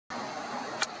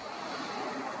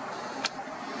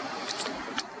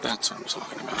That's what I'm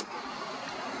talking about.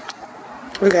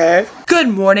 Okay. Good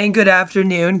morning, good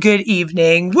afternoon, good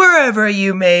evening, wherever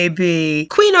you may be.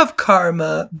 Queen of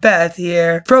Karma, Beth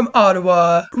here from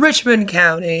Ottawa, Richmond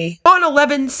County, on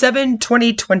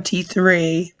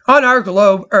 11/7/2023 on our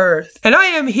globe Earth. And I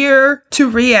am here to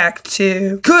react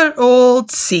to good old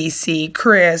CC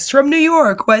Chris from New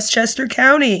York, Westchester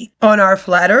County, on our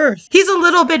flat Earth. He's a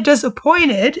little bit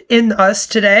disappointed in us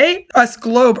today, us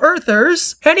globe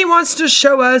Earthers, and he wants to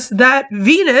show us that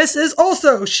Venus is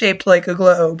also shaped like a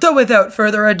globe. So without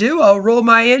further ado, I'll roll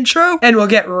my intro and we'll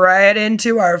get right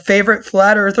into our favorite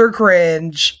flat earther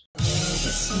cringe. The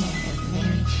sin of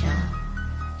Mary Shaw.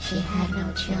 She had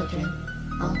no children,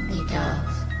 only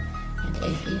dolls. And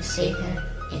if you see her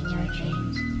in your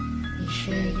dreams, be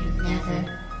sure you never,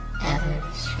 ever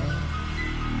scream.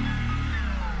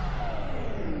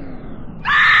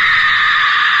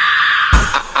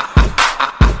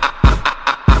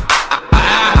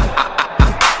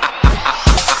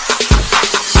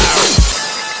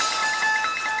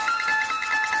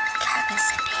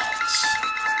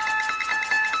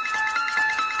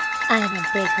 I have a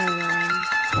bigger one.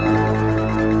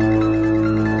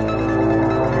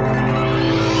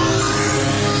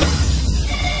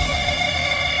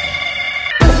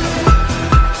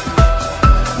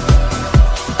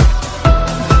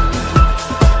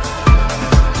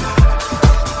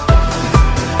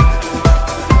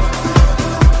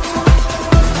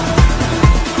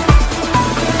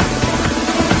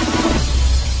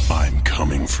 I'm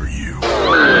coming for you.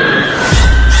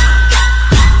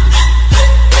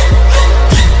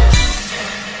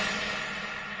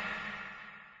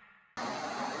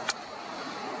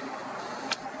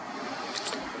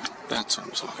 That's what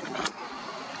I'm talking about.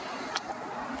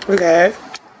 Okay.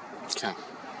 Okay.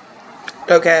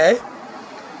 Okay.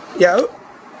 Yo.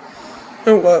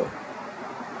 Oh, whoa.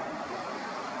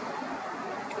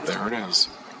 There it is.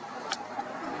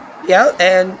 Yeah,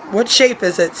 and what shape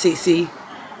is it, CC?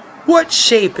 What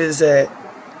shape is it?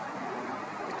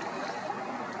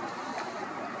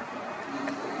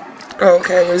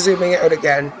 Okay, we're zooming out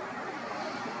again.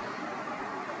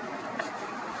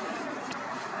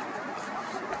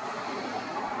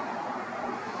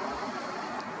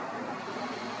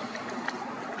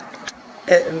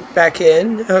 And back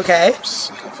in, okay.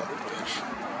 Son of a bitch.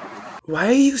 Why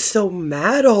are you so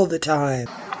mad all the time?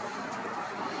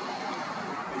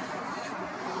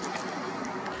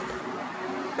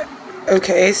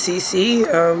 Okay, CC,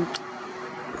 I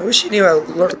wish you knew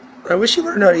I wish you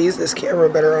learned how to use this camera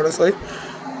better, honestly.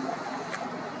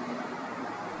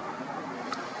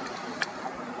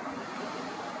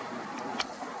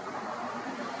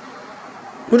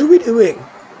 What are we doing?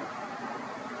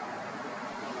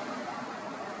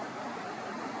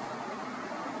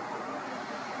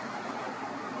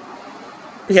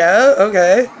 Yeah,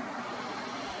 okay.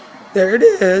 There it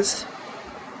is.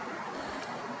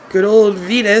 Good old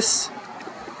Venus.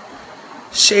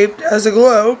 Shaped as a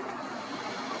globe.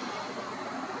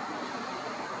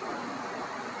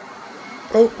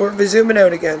 Oh, we're zooming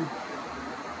out again.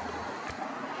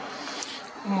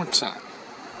 One more time.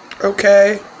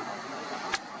 Okay.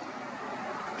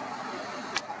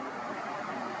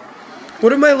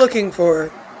 What am I looking for?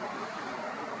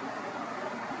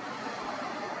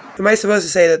 Am I supposed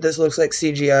to say that this looks like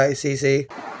CGI, CC?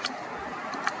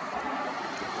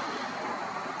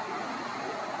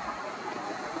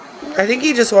 I think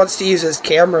he just wants to use his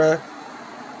camera.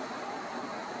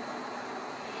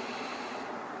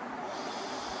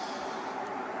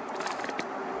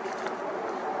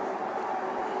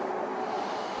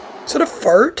 Is that a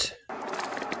fart?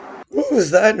 What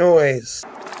was that noise?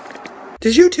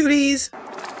 Did you tooties?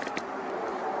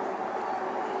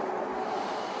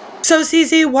 So,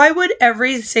 CC, why would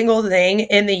every single thing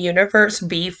in the universe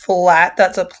be flat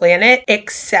that's a planet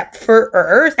except for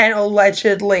Earth and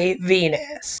allegedly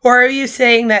Venus? Or are you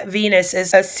saying that Venus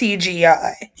is a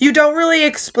CGI? You don't really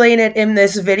explain it in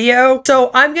this video,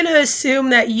 so I'm gonna assume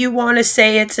that you want to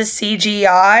say it's a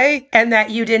CGI and that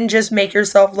you didn't just make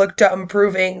yourself look dumb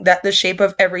proving that the shape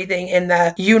of everything in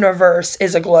the universe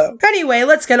is a globe. Anyway,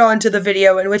 let's get on to the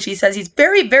video in which he says he's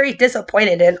very, very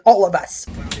disappointed in all of us.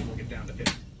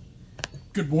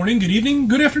 Good morning, good evening,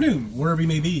 good afternoon, wherever you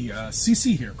may be.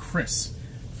 CC here, Chris,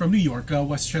 from New York,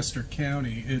 Westchester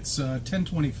County. It's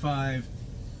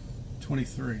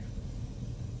 10/25/23.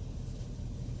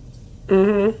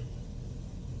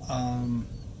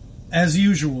 As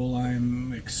usual,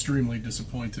 I'm extremely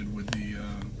disappointed with the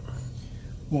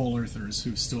wall earthers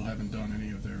who still haven't done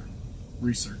any of their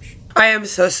research. I am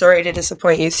so sorry to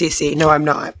disappoint you, Cece. No, I'm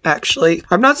not, actually.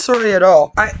 I'm not sorry at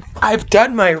all. I've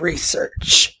done my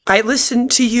research. I listen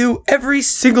to you every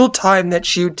single time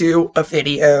that you do a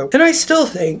video, and I still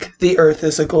think the Earth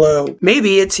is a globe.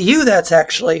 Maybe it's you that's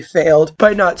actually failed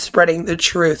by not spreading the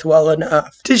truth well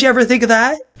enough. Did you ever think of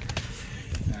that?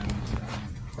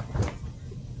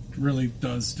 And really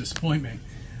does disappoint me.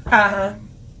 Uh-huh.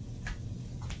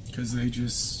 Because they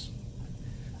just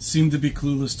seem to be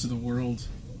clueless to the world.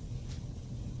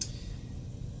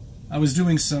 I was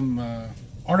doing some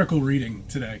article reading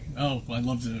today. Oh, I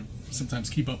love to sometimes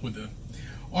keep up with the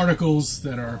articles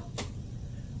that are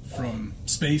from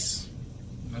space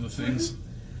and other things.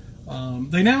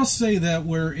 They now say that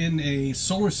we're in a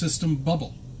solar system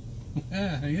bubble.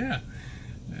 Yeah.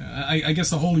 I guess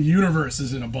the whole universe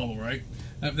is in a bubble, right?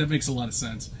 That makes a lot of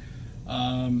sense.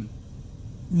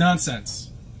 Nonsense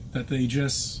that they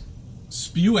just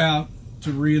spew out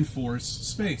to reinforce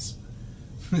space.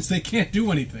 They can't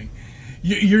do anything.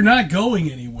 You're not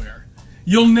going anywhere.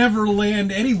 You'll never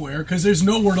land anywhere because there's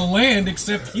nowhere to land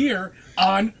except here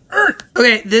on Earth.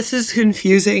 Okay, this is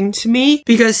confusing to me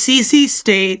because Cece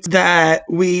states that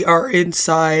we are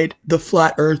inside the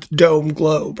flat Earth dome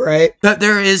globe, right? That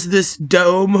there is this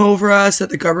dome over us that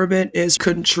the government is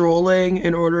controlling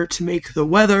in order to make the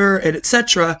weather and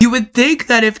etc. You would think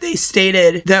that if they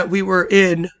stated that we were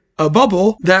in a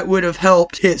bubble, that would have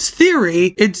helped his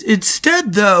theory.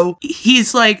 Instead, though,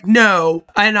 he's like, no,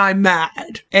 and I'm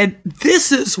mad. And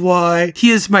this is why he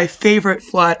is my favorite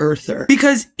flat earther.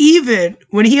 Because even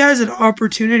when he has an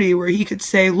opportunity where he could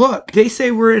say, look, they say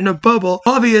we're in a bubble,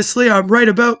 obviously I'm right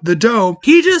about the dome,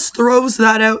 he just throws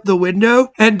that out the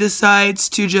window and decides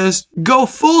to just go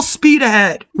full speed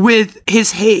ahead with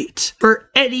his hate for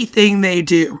anything they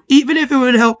do. Even if it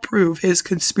would help prove his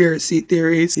conspiracy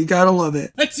theories. You gotta love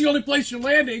it. That's the only place you're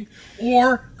landing,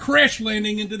 or crash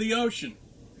landing into the ocean.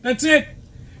 That's it.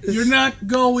 You're not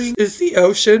going... Is the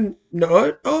ocean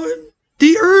not on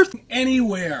the Earth?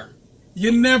 Anywhere.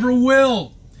 You never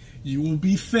will. You will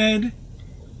be fed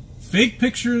fake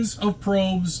pictures of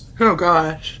probes. Oh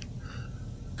gosh.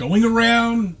 Going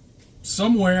around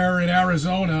somewhere in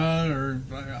Arizona, or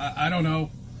I don't know,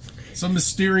 some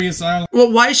mysterious island.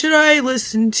 Well, why should I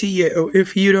listen to you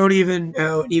if you don't even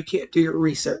know and you can't do your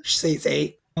research,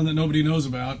 Cece? That nobody knows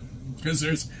about, because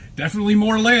there's definitely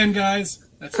more land, guys.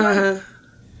 That's right.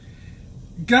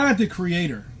 God, the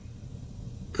Creator,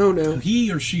 oh no,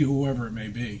 he or she, whoever it may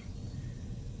be,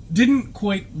 didn't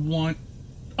quite want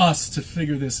us to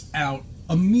figure this out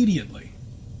immediately.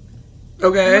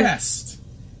 Okay. Rest,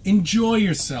 enjoy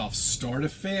yourself, start a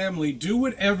family, do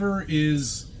whatever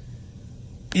is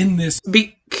in this.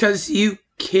 Because you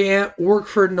can't work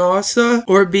for NASA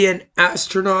or be an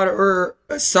astronaut or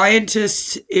a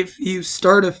scientist if you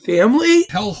start a family?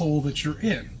 Hellhole that you're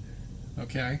in,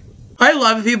 okay? I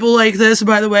love people like this,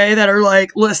 by the way, that are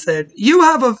like, listen, you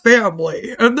have a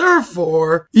family, and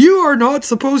therefore, you are not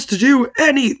supposed to do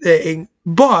anything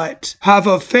but have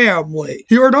a family.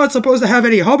 You are not supposed to have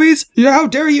any hobbies. How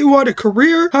dare you want a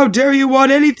career? How dare you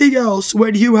want anything else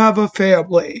when you have a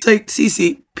family? It's like,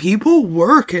 Cece, people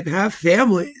work and have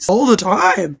families all the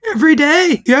time, every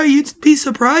day. Yeah, you'd be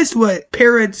surprised what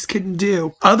parents can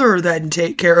do other than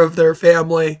take care of their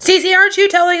family. Cece, aren't you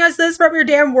telling us this from your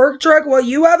damn work truck while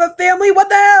you have a family? What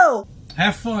the hell?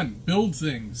 Have fun. Build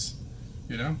things.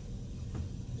 You know?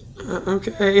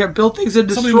 Okay, yeah, build things and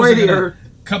destroy the Earth.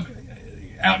 Come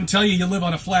out and tell you live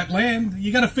on a flat land.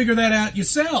 You got to figure that out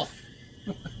yourself.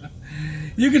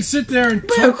 You can sit there and...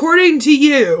 According to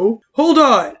you, hold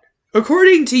on.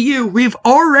 According to you, we've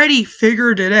already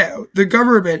figured it out. The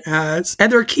government has,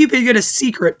 and they're keeping it a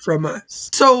secret from us.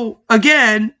 So,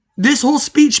 again, this whole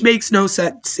speech makes no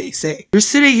sense, Cece. You're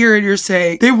sitting here and you're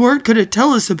saying, they weren't going to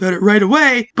tell us about it right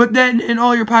away, but then in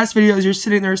all your past videos, you're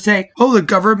sitting there saying, oh, the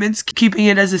government's keeping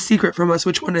it as a secret from us.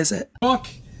 Which one is it? Talk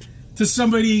to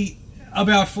somebody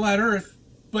about flat Earth,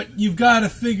 but you've got to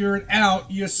figure it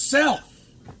out yourself.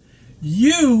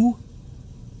 You,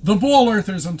 the ball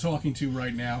earthers I'm talking to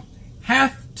right now,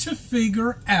 have to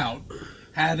figure out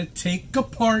how to take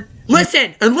apart...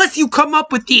 Listen, unless you come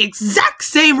up with the exact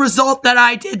same result that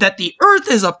I did, that the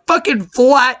Earth is a fucking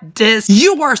flat disc,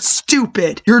 you are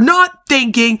stupid. You're not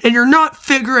thinking, and you're not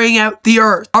figuring out the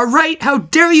Earth. Alright? How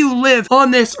dare you live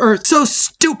on this Earth so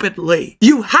stupidly?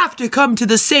 You have to come to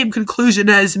the same conclusion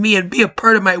as me and be a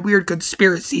part of my weird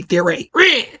conspiracy theory.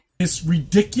 This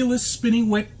ridiculous spinning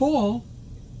wet ball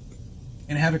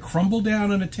and have it crumble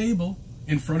down on a table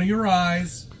in front of your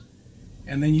eyes,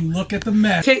 and then you look at the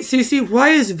mess. Okay, Cece, why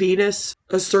is Venus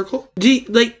a circle? Did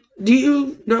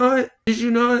you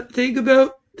not think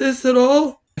about this at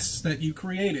all? That you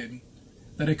created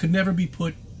that it could never be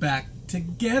put back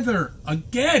together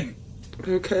again.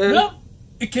 Okay. No,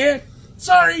 it can't.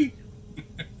 Sorry.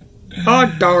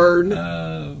 Oh, darn.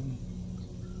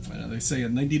 They say a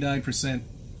 99%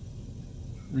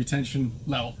 retention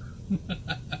level.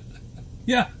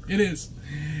 Yeah, it is.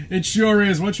 It sure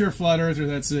is. Once you're a flat earther,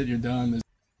 that's it. You're done.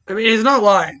 I mean, he's not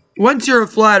lying. Once you're a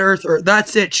flat earther,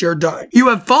 that's it, you're done. You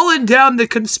have fallen down the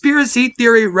conspiracy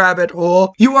theory rabbit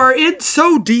hole. You are in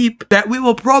so deep that we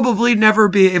will probably never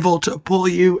be able to pull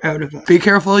you out of it. Be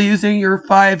careful using your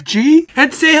 5G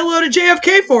and say hello to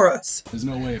JFK for us. There's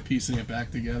no way of piecing it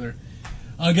back together.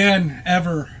 Again,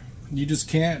 ever. You just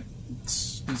can't.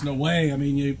 There's no way. I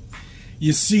mean,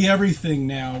 you see everything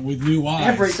now with new eyes.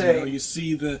 Everything. You know, you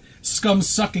see the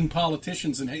scum-sucking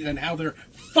politicians and how they're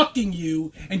fucking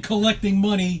you and collecting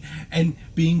money and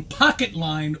being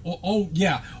pocket-lined. Oh,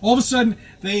 yeah. All of a sudden,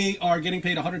 they are getting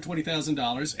paid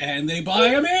 $120,000 and they buy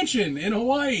a mansion in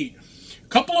Hawaii. A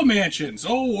couple of mansions.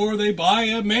 Oh, or they buy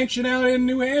a mansion out in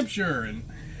New Hampshire and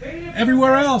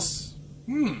everywhere else.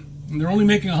 And they're only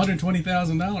making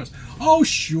 $120,000. Oh,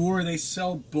 sure, they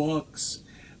sell books.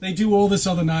 They do all this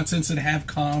other nonsense and have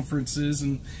conferences,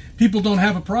 and people don't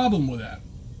have a problem with that.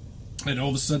 And all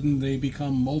of a sudden, they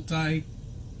become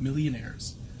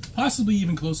multi-millionaires, possibly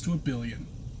even close to $1 billion.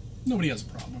 Nobody has a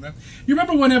problem with that. You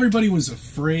remember when everybody was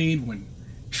afraid when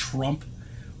Trump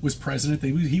was president,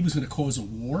 he was going to cause a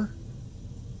war?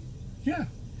 Yeah.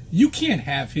 You can't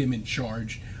have him in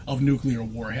charge of nuclear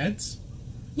warheads.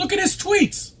 Look at his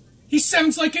tweets. He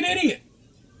sounds like an idiot.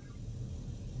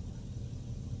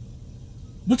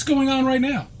 What's going on right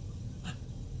now?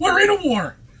 We're in a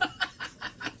war.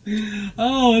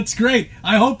 Oh, that's great.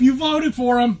 I hope you voted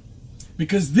for him,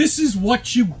 because this is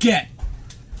what you get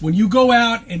when you go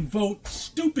out and vote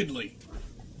stupidly.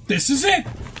 This is it.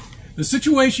 The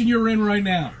situation you're in right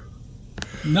now.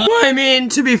 Well, I mean,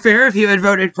 to be fair, if you had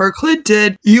voted for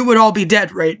Clinton, you would all be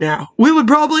dead right now. We would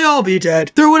probably all be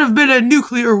dead. There would have been a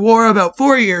nuclear war about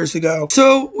 4 years ago.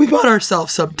 So we bought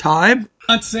ourselves some time.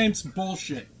 Nonsense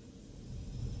bullshit.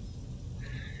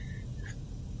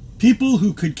 People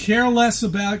who could care less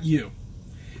about you.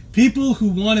 People who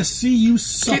want to see you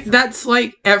suffer. That's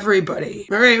like everybody.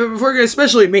 All right, if we're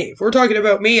especially me. If we're talking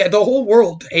about me, the whole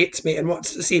world hates me and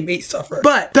wants to see me suffer.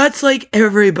 But that's like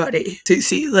everybody.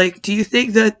 See, like, do you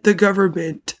think that the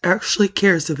government actually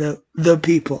cares about the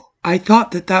people? I thought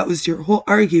that was your whole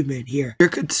argument here. Your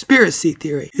conspiracy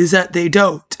theory is that they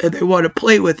don't, and they want to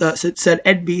play with us and send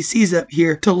NBCs up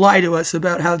here to lie to us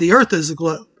about how the earth is a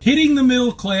globe. Hitting the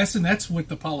middle class, and that's what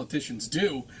the politicians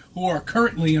do, who are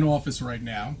currently in office right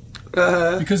now.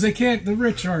 Because they can't, the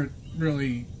rich aren't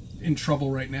really in trouble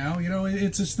right now. You know,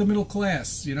 it's just the middle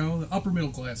class, you know, the upper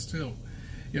middle class too.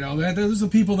 You know, those are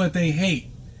the people that they hate.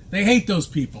 They hate those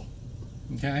people.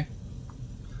 Okay?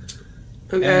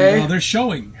 Okay. And they're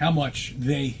showing how much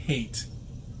they hate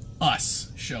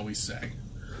us, shall we say.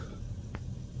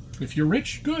 If you're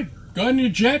rich, good. Go in your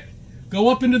jet, go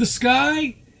up into the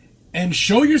sky, and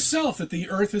show yourself that the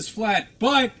earth is flat.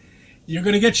 But you're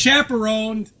going to get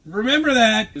chaperoned. Remember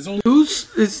that.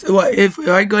 What, if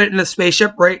I go in a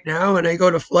spaceship right now and I go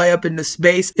to fly up into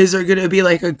space, is there going to be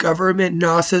like a government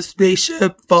NASA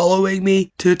spaceship following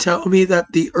me to tell me that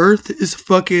the earth is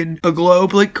fucking a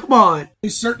globe? Like, come on.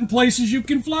 There's certain places you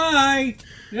can fly.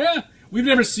 Yeah. We've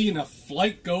never seen a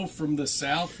flight go from the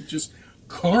south, just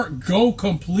go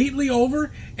completely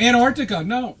over Antarctica.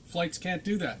 No, flights can't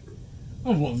do that.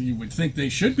 Oh, well, you would think they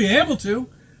should be able to,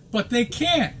 but they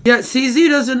can't. Yeah, CZ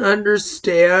doesn't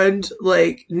understand,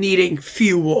 like, needing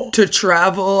fuel to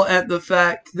travel and the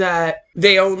fact that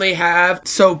they only have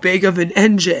so big of an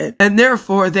engine, and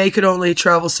therefore they could only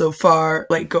travel so far,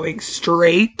 like, going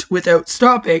straight without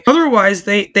stopping. Otherwise,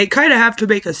 they kind of have to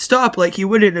make a stop like you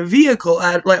would in a vehicle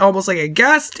at, like, almost like a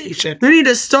gas station. They need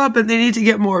to stop and they need to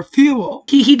get more fuel.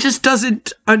 He just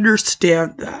doesn't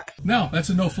understand that. No, that's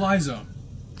a no-fly zone.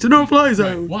 It's a no-fly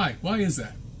zone. Right. Why? Why is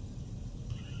that?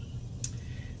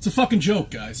 It's a fucking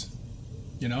joke, guys.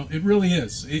 You know, it really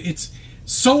is. It's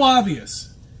so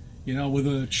obvious. You know, with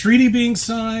a treaty being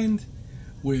signed,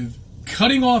 with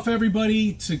cutting off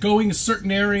everybody to going to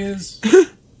certain areas. You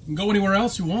can go anywhere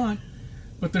else you want,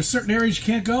 but there's certain areas you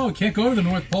can't go. You can't go to the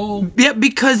North Pole. Yeah,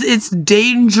 because it's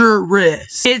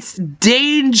dangerous. It's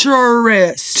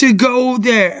dangerous to go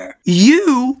there.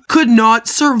 You could not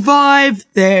survive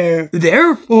there.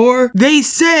 Therefore, they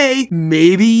say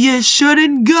maybe you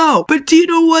shouldn't go. But do you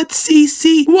know what,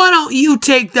 Cece? Why don't you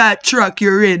take that truck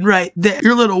you're in right there,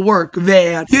 your little work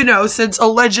van? You know, since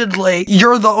allegedly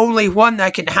you're the only one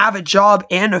that can have a job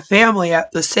and a family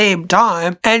at the same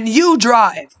time, and you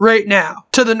drive right now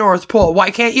to the North Pole.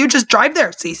 Why can't you just drive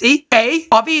there, Cece? A,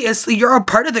 obviously you're a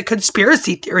part of the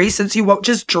conspiracy theory since you won't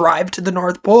just drive to the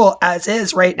North Pole as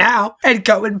is right now and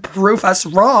go and prove us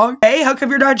wrong. A, how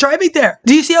come you're not driving there?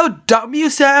 Do you see how dumb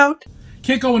you sound?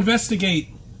 Can't go investigate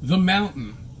the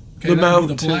mountain. Okay, The that would be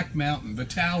mountain. the Black Mountain, the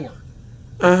tower.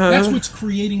 That's what's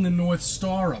creating the North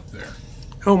Star up there.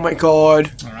 Oh my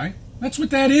god. All right? That's what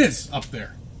that is up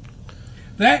there.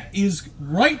 That is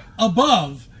right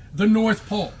above the North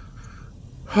Pole.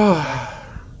 Okay?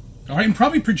 All right, and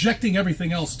probably projecting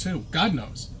everything else too. God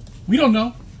knows. We don't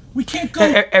know. We can't go.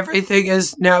 Everything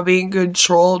is now being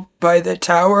controlled by the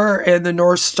tower and the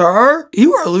North Star?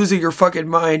 You are losing your fucking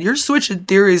mind. You're switching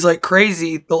theories like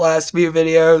crazy the last few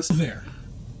videos. There.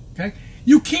 Okay?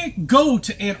 You can't go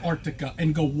to Antarctica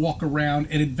and go walk around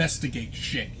and investigate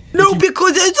shit. No,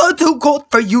 because it's all too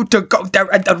cold for you to go there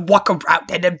and then walk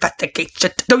around and investigate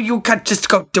shit. No, you can't just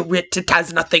go do it. It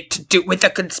has nothing to do with a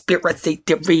conspiracy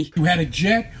theory. You had a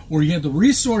jet, or you had the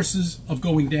resources of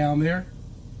going down there,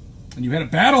 and you had a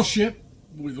battleship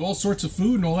with all sorts of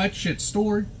food and all that shit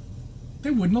stored,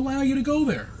 they wouldn't allow you to go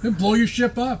there. They'd blow your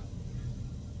ship up.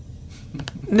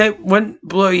 They wouldn't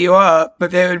blow you up,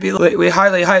 but they would be like, we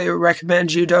highly, highly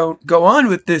recommend you don't go on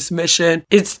with this mission.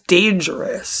 It's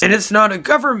dangerous. And it's not a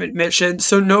government mission,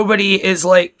 so nobody is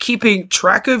like keeping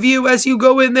track of you as you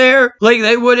go in there, like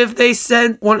they would if they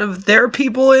sent one of their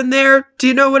people in there. Do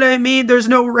you know what I mean? There's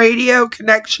no radio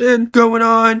connection going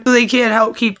on, so they can't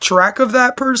help keep track of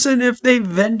that person if they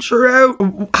venture out.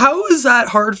 How is that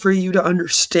hard for you to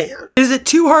understand? Is it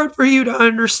too hard for you to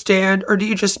understand, or do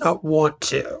you just not want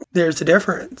to? There's a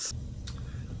difference.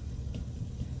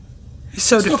 He's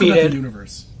so Let's talk about defeated. the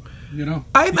universe, you know?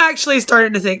 I'm actually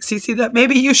starting to think, Cece, that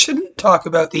maybe you shouldn't talk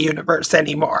about the universe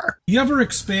anymore. The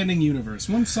ever-expanding universe.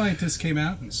 One scientist came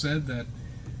out and said that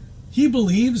he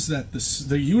believes that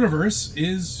the universe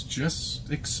is just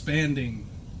expanding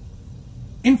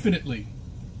infinitely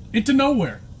into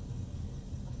nowhere.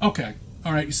 Okay,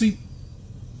 all right, you see,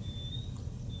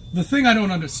 the thing I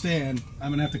don't understand, I'm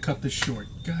going to have to cut this short.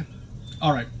 God.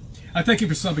 All right. I thank you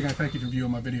for subbing. I thank you for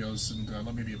viewing my videos, and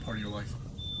let me be a part of your life.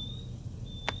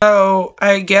 So,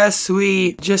 I guess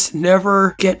we just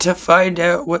never get to find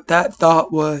out what that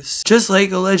thought was. Just like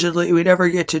allegedly, we never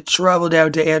get to travel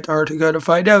down to Antarctica to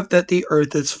find out that the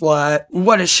Earth is flat.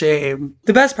 What a shame.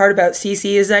 The best part about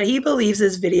CC is that he believes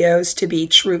his videos to be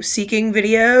truth-seeking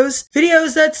videos.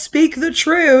 Videos that speak the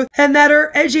truth and that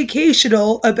are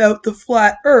educational about the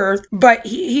flat Earth. But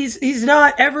he's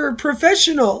not ever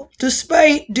professional,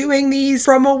 despite doing these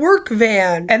from a work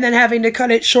van and then having to cut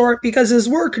it short because his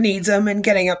work needs him and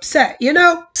getting upset, you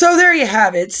know? So there you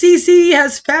have it. CC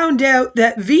has found out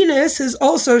that Venus is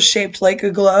also shaped like a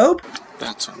globe.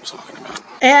 That's what I'm talking about.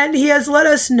 And he has let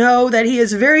us know that he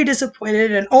is very disappointed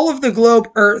in all of the globe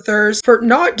earthers for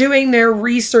not doing their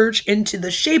research into the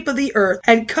shape of the Earth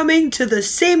and coming to the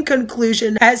same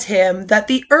conclusion as him, that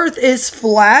the Earth is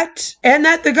flat and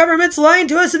that the government's lying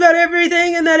to us about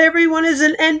everything and that everyone is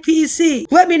an NPC.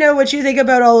 Let me know what you think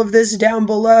about all of this down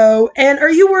below. And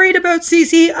are you worried about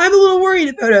CC? I'm a little worried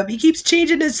about him. He keeps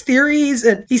changing his theories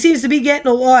and he seems to be getting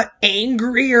a lot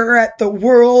angrier at the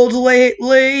world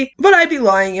lately. But I'd be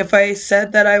lying if I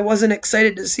said that I wasn't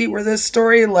excited to see where this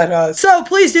story led us. So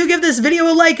please do give this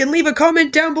video a like and leave a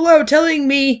comment down below telling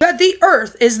me that the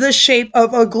Earth is the shape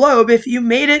of a globe if you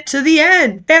made it to the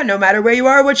end. And no matter where you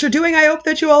are or what you're doing, I hope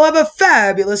that you all have a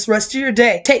fabulous rest of your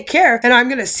day. Take care, and I'm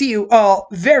gonna see you all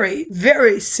very,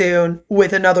 very soon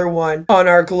with another one on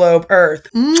our globe Earth.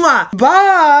 Mwah!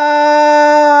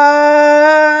 Bye!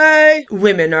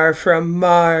 Women are from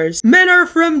Mars. Men are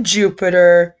from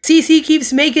Jupiter. CC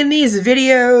keeps making these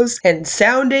videos and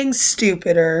sounding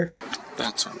stupider.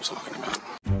 That's what I'm talking about.